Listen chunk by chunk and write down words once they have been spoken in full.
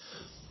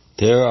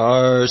There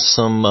are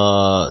some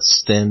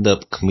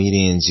stand-up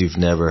comedians you've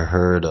never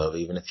heard of,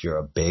 even if you're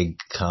a big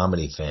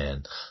comedy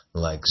fan,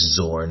 like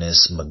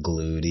Zornis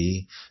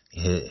Magluti.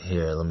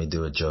 Here, let me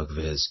do a joke of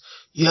his.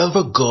 You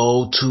ever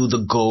go to the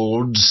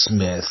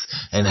goldsmith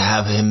and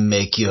have him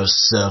make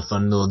yourself a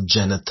new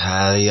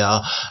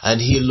genitalia,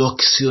 and he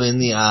looks you in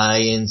the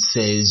eye and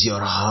says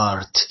your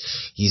heart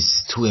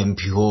is too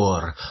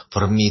impure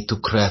for me to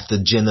craft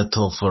a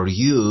genital for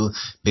you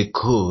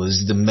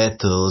because the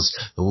metals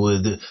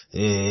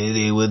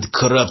they would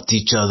corrupt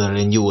each other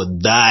and you would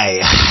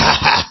die.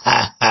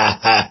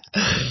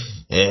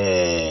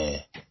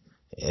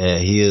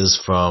 He is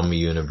from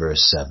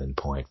Universe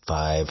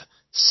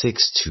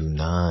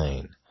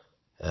 7.5629.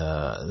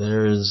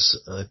 There's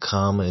a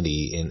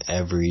comedy in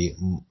every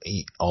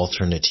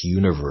alternate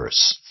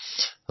universe.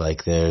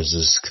 Like there's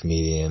this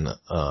comedian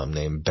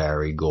named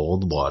Barry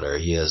Goldwater.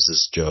 He has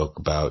this joke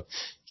about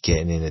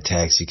getting in a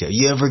taxi cab.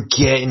 You ever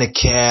get in a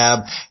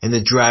cab and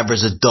the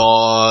driver's a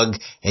dog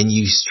and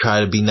you try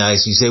to be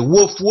nice and you say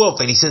woof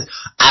woof and he says,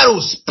 I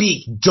don't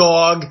speak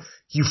dog.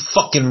 You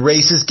fucking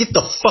racist. Get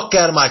the fuck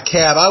out of my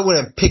cab. I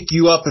wouldn't pick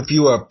you up if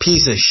you were a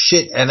piece of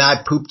shit and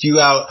I pooped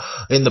you out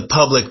in the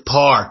public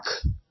park.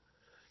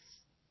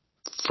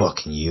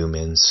 Fucking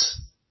humans.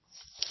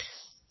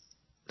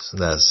 So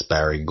that's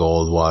Barry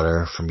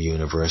Goldwater from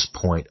Universe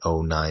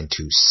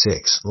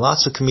 .0926.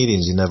 Lots of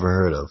comedians you never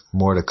heard of.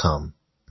 More to come.